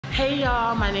Hey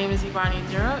y'all, my name is Ivani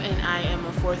Durham and I am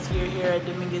a fourth year here at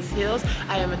Dominguez Hills.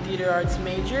 I am a theater arts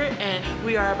major and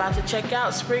we are about to check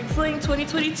out Spring Fling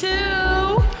 2022.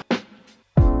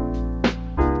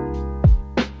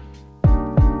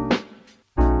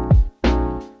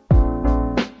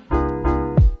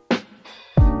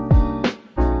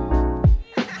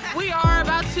 We are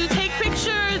about to take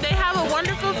pictures. They have a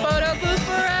wonderful photo booth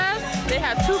for us. They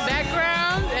have two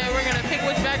backgrounds and we're gonna pick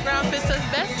which background fits us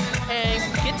best and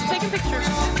get to taking pictures.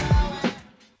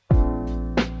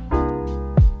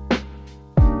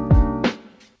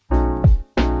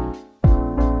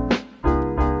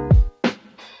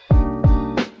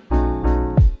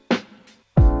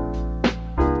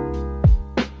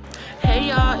 Hey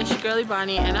y'all, it's your girl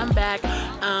Ivani and I'm back.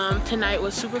 Tonight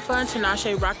was super fun.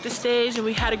 Tinashe rocked the stage and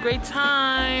we had a great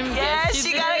time. Yes,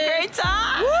 she got a great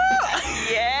time. Woo!